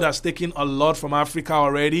the world has taken a lot from Africa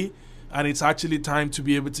already, and it's actually time to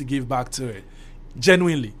be able to give back to it.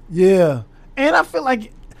 Genuinely. Yeah. And I feel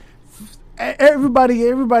like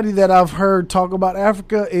everybody that I've heard talk about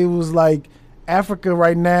Africa, it was like Africa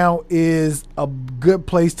right now is a good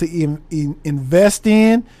place to invest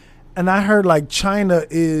in. And I heard China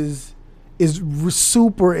is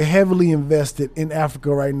super heavily invested in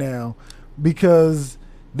Africa right now because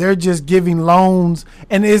they're just giving loans.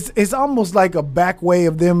 And it's almost like a back way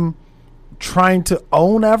of them trying to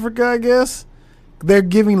own Africa, I guess. They're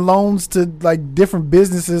giving loans to different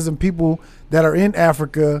businesses and people that are in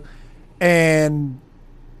Africa, and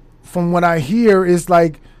from what I hear, it's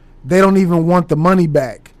they don't even want the money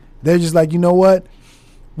back. They're just you know what?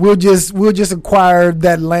 we'll just acquire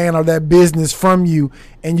that land or that business from you,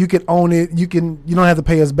 and you can own it. You don't have to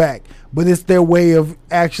pay us back. But it's their way of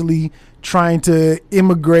actually trying to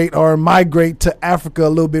immigrate or migrate to Africa a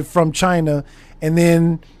little bit from China, and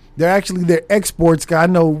then their exports. I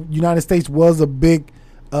know United States was a big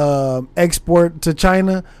export to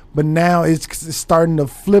China, but now it's starting to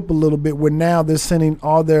flip a little bit, where now they're sending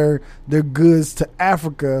all their goods to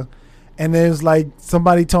Africa. And there's like,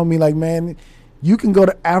 somebody told me, like, man, you can go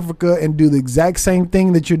to Africa and do the exact same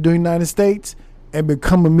thing that you're doing in the United States and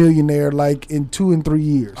become a millionaire like in 2 and 3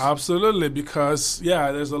 years. Absolutely, because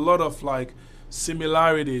there's a lot of like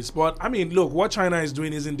similarities. But I mean, look, what China is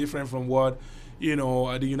doing isn't different from what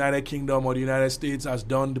the United Kingdom or the United States has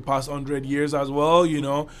done the past 100 years as well.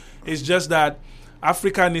 It's just that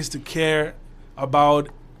Africa needs to care about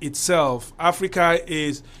itself.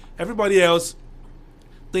 Everybody else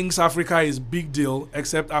thinks Africa is big deal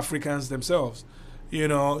except Africans themselves.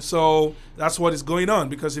 So that's what is going on,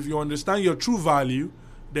 because if you understand your true value,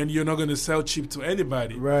 then you're not going to sell cheap to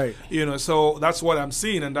anybody. Right. So that's what I'm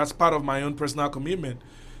seeing, and that's part of my own personal commitment,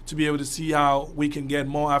 to be able to see how we can get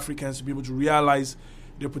more Africans to be able to realize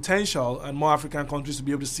their potential, and more African countries to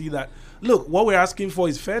be able to see that, look, what we're asking for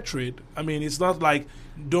is fair trade. I mean, it's not like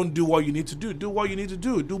don't do what you need to do. Do what you need to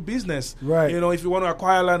do. Do business. Right. If you want to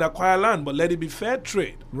acquire land, but let it be fair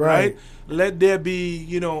trade. Right. Let there be,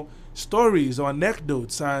 stories or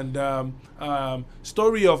anecdotes and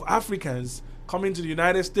story of Africans coming to the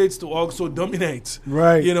United States to also dominate.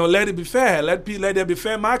 Right. Let it be fair. Let there be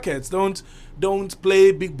fair markets. Don't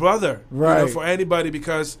play Big Brother. Right. For anybody,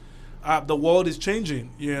 because the world is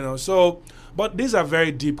changing. So, but these are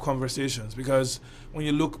very deep conversations, because when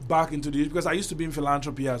you look back into because I used to be in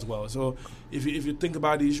philanthropy as well. So if you think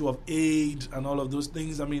about the issue of aid and all of those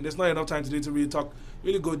things, I mean, there's not enough time today to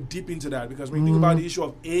really go deep into that, because when you think about the issue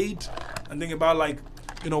of aid and think about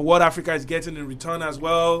what Africa is getting in return as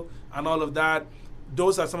well and all of that,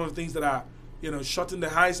 those are some of the things that are, shutting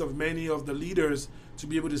the eyes of many of the leaders to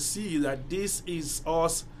be able to see that this is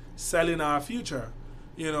us selling our future,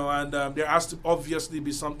 and there has to obviously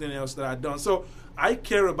be something else that I've done. So I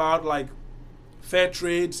care about fair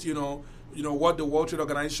trades, what the World Trade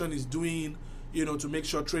Organization is doing, to make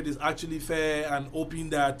sure trade is actually fair, and hoping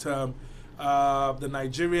that the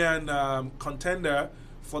Nigerian contender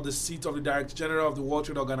for the seat of the Director General of the World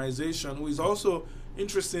Trade Organization, who is also,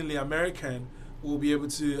 interestingly, American, will be able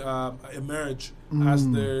to emerge as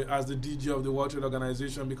the DG of the World Trade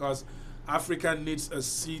Organization, because Africa needs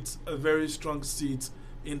a very strong seat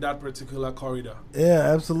in that particular corridor.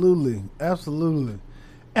 Yeah, absolutely. Absolutely.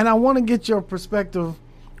 And I want to get your perspective.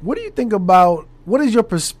 What do you think about, what is your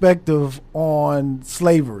perspective on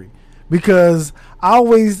slavery? Because I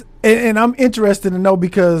always, and I'm interested to know,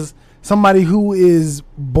 because somebody who is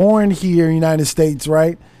born here in the United States,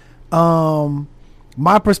 right?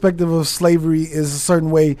 My perspective of slavery is a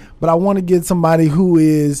certain way, but I want to get somebody how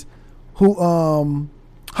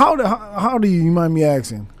do you mind me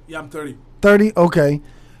asking? Yeah, I'm 30. 30? Okay.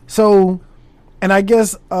 So, and I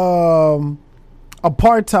guess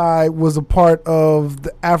apartheid was a part of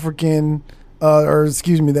the African,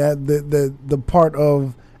 the part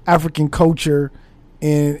of African culture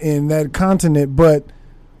in that continent. But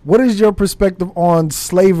what is your perspective on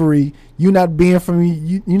slavery? You not being from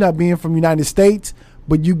United States,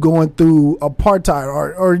 but you going through apartheid,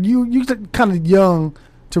 or you kind of young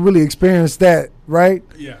to really experience that, right?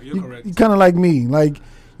 Yeah, you're correct. You kind of like me, like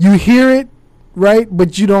you hear it, right?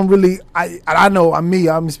 But you don't really. I know. I'm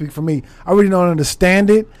gonna speak for me. I really don't understand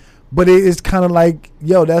it, but it is kind of like,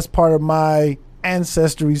 yo, that's part of my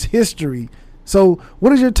ancestry's history. So,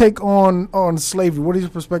 what is your take on slavery? What is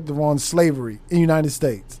your perspective on slavery in the United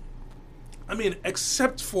States? I mean,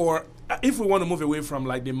 except for if we want to move away from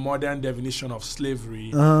the modern definition of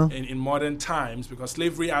slavery in modern times, because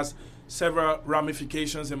slavery has several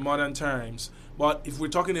ramifications in modern times. But if we're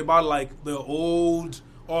talking about the old,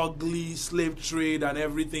 ugly slave trade and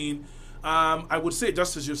everything, I would say,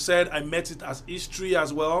 just as you said, I met it as history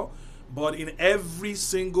as well. But in every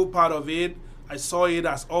single part of it, I saw it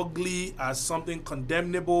as ugly, as something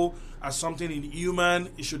condemnable, as something inhuman.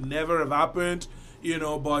 It should never have happened,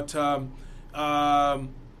 But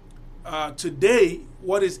today,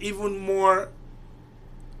 what is even more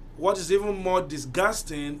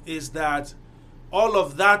disgusting is that all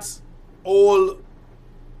of that old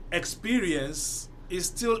experience is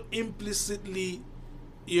still implicitly,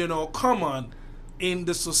 common in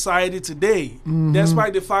the society today.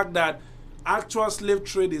 Despite the fact that actual slave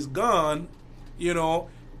trade is gone,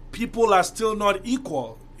 people are still not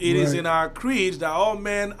equal. It is in our creed that all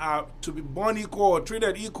men are to be born equal or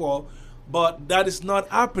treated equal, but that is not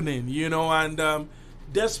happening, and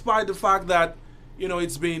despite the fact that,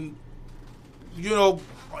 it's been,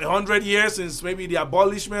 100 years since maybe the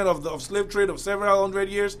abolishment of slave trade of several hundred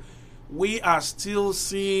years, we are still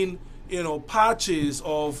seeing, patches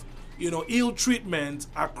of, ill treatment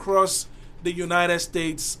across the United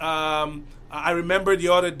States. I remember the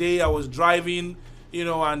other day I was driving,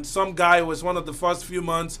 and some guy, was one of the first few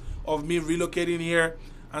months of me relocating here,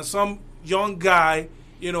 and some young guy,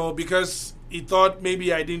 because he thought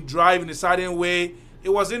maybe I didn't drive in a certain way, it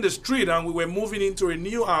was in the street, and we were moving into a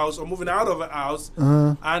new house or moving out of a house,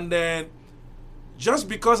 and then just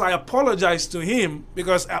because I apologized to him,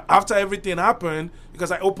 because after everything happened,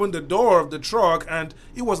 because I opened the door of the truck and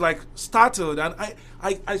he was like startled, and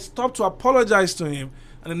I stopped to apologize to him,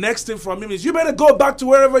 and the next thing from him is, you better go back to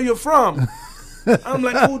wherever you're from. I'm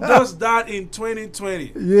like, who does that in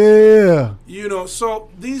 2020? Yeah. So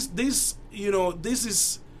this is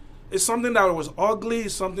something that was ugly,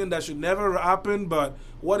 something that should never happen, but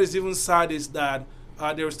what is even sad is that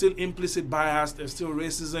there's still implicit bias, there's still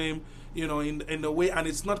racism, in the way, and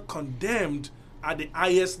it's not condemned at the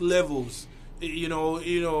highest levels.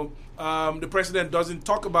 The president doesn't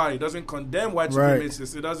talk about it, doesn't condemn white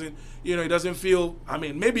supremacists. It doesn't, he doesn't feel,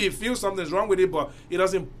 maybe he feels something's wrong with it, but he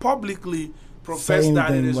doesn't publicly profess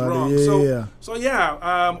that it is wrong.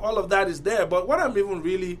 All of that is there. But what I'm even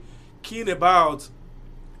really keen about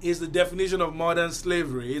is the definition of modern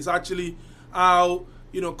slavery. It's actually how,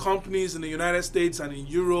 companies in the United States and in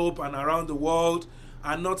Europe and around the world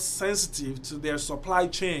are not sensitive to their supply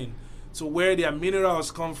chain, to where their minerals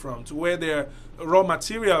come from, to where their raw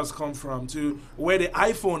materials come from, to where the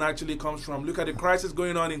iPhone actually comes from. Look at the crisis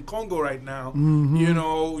going on in Congo right now.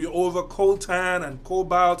 You're over coltan and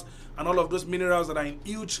cobalt and all of those minerals that are in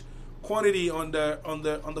huge quantity on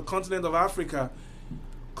the continent of Africa.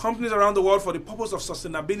 Companies around the world, for the purpose of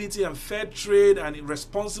sustainability and fair trade and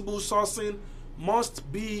responsible sourcing,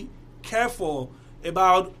 must be careful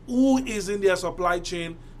about who is in their supply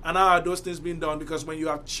chain and how are those things being done. Because when you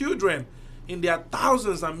have children in their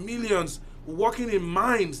thousands and millions working in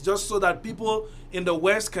mines just so that people in the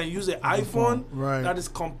West can use an iPhone, that is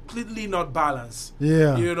completely not balanced.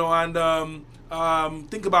 Yeah. And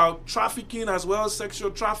think about trafficking as well,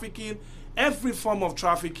 sexual trafficking, every form of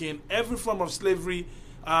trafficking, every form of slavery.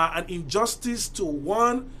 And injustice to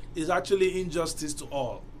one is actually injustice to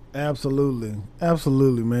all.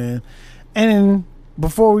 Absolutely, man. And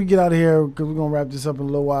before we get out of here, because we're gonna wrap this up in a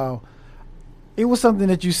little while, it was something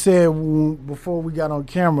that you said before we got on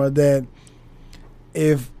camera that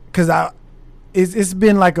it's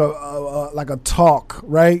been like a talk,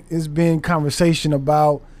 right? It's been conversation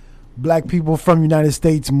about black people from the United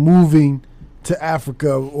States moving to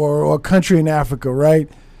Africa or a country in Africa, right?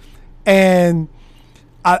 And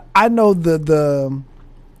I know the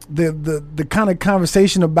kind of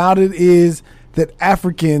conversation about it is that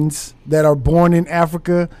Africans that are born in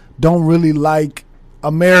Africa don't really like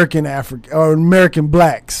American Africa or American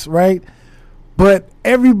blacks, right? But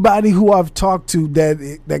everybody who I've talked to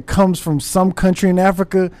that comes from some country in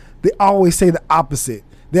Africa, they always say the opposite.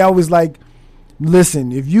 They always like,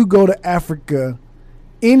 listen, if you go to Africa,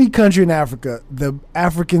 any country in Africa, the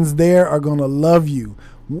Africans there are going to love you.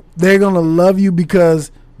 They're going to love you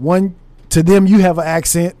because, one, to them you have an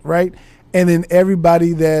accent, right? And then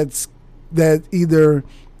everybody that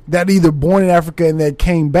either born in Africa and that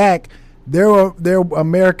came back, they're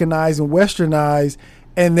Americanized and Westernized,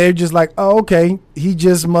 and they're just like, oh, okay, he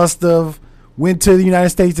just must have went to the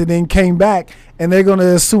United States and then came back, and they're going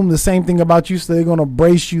to assume the same thing about you, so they're going to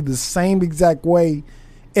brace you the same exact way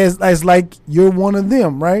as like you're one of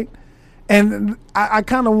them, right? And I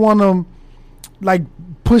kind of want to like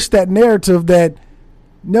push that narrative that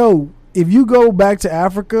no, if you go back to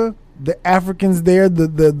Africa, the Africans there,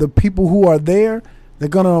 the people who are there, they're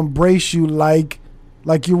going to embrace you like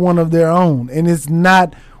you're one of their own. And it's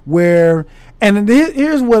not where, and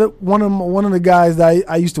here's what one of the guys that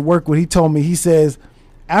I used to work with, he told me, he says,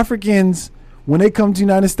 Africans, when they come to the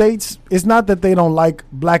United States, it's not that they don't like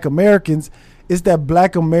black Americans, it's that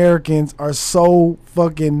black Americans are so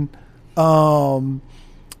fucking,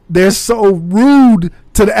 they're so rude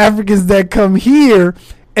to the Africans that come here,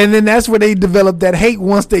 and then that's where they develop that hate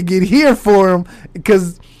once they get here for them,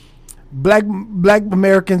 because black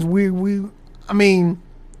Americans, I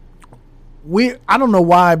don't know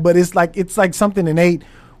why, but it's like something innate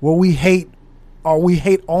where we hate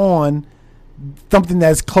on something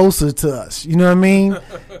that's closer to us. You know what I mean?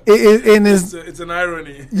 It's an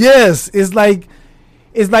irony. Yes, it's like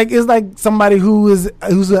somebody who's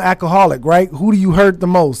an alcoholic, right? Who do you hurt the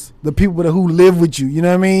most? The people who live with you. You know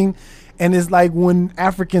what I mean? And it's like when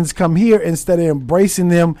Africans come here, instead of embracing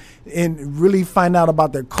them and really find out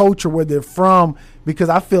about their culture, where they're from, because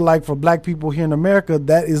I feel like for black people here in America,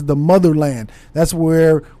 that is the motherland. That's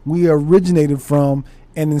where we originated from.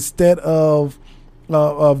 And instead of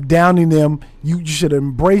downing them, you should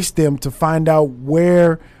embrace them to find out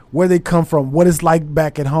where they come from, what it's like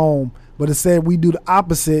back at home. But instead, we do the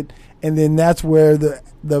opposite, and then that's where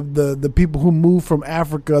the people who move from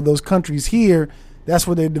Africa, those countries here, that's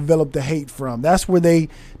where they develop the hate from. That's where they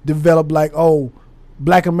develop like, oh,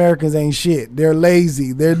 black Americans ain't shit. They're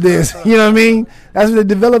lazy. They're this. You know what I mean? That's where they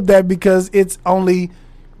develop that, because it's only,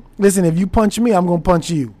 listen, if you punch me, I'm gonna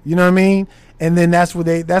punch you. You know what I mean? And then that's where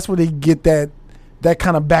they get that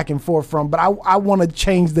kind of back and forth from. But I want to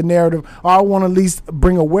change the narrative, or I want to at least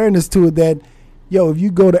bring awareness to it that, yo, if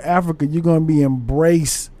you go to Africa, you're gonna be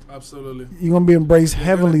embraced. Absolutely. You're going to be embraced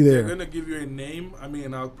heavily there. They're going to give you a name. I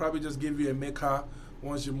mean, I'll probably just give you a Mecca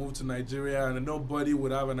once you move to Nigeria, and nobody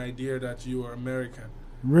would have an idea that you are American.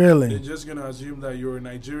 Really? They're just going to assume that you're a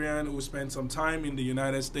Nigerian who spent some time in the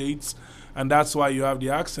United States, and that's why you have the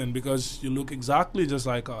accent, because you look exactly just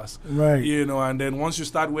like us. Right. You know, and then once you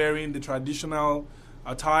start wearing the traditional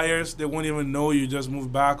attires, they won't even know you just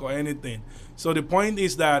moved back or anything. So the point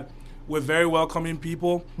is that we're very welcoming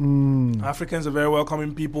people. Africans are very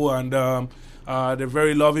welcoming people, and they're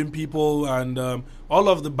very loving people. And all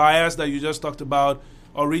of the bias that you just talked about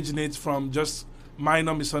originates from just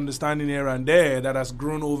minor misunderstanding here and there that has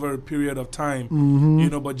grown over a period of time. You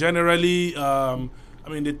know, but generally, I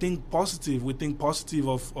mean, they think positive. We think positive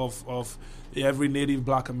of every native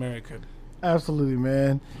black American. Absolutely,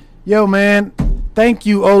 man. Yo, man, thank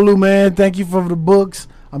you, Olu, man. Thank you for the books.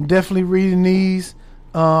 I'm definitely reading these.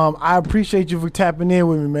 I appreciate you for tapping in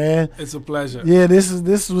with me, man. It's a pleasure. Yeah, this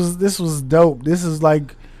was dope. This is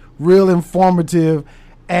like real informative,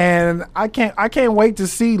 and I can't wait to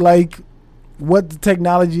see like what the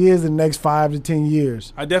technology is in the next 5 to 10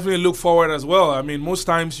 years. I definitely look forward as well. I mean, most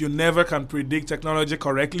times you never can predict technology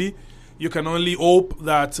correctly. You can only hope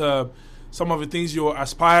that some of the things you're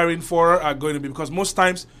aspiring for are going to be, because most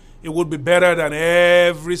times it would be better than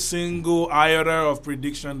every single iota of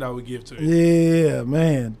prediction that we give to it. Yeah,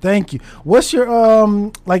 man. Thank you. What's your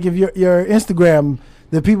like, if your Instagram,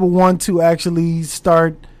 that people want to actually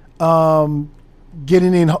start get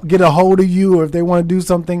a hold of you, or if they want to do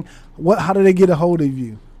something, how do they get a hold of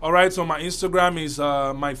you? All right, so my Instagram is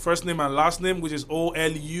my first name and last name, which is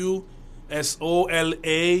OLUSOLA,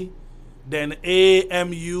 then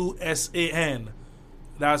AMUSAN.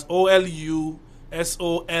 That's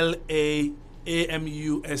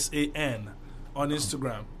OLUSOLAAMUSAN on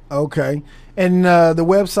Instagram. Okay. And the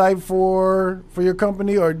website for your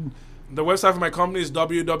company, or the website for my company is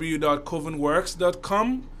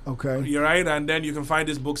www.covenworks.com. Okay. You're right, and then you can find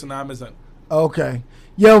these books on Amazon. Okay.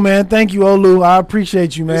 Yo, man, thank you, Olu. I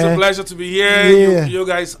appreciate you, man. It's a pleasure to be here. Yeah. You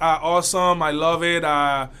guys are awesome. I love it.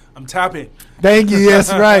 I'm tapping. Thank you.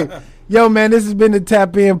 Yes, right. Yo, man, this has been the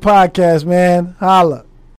Tap In Podcast, man. Holla.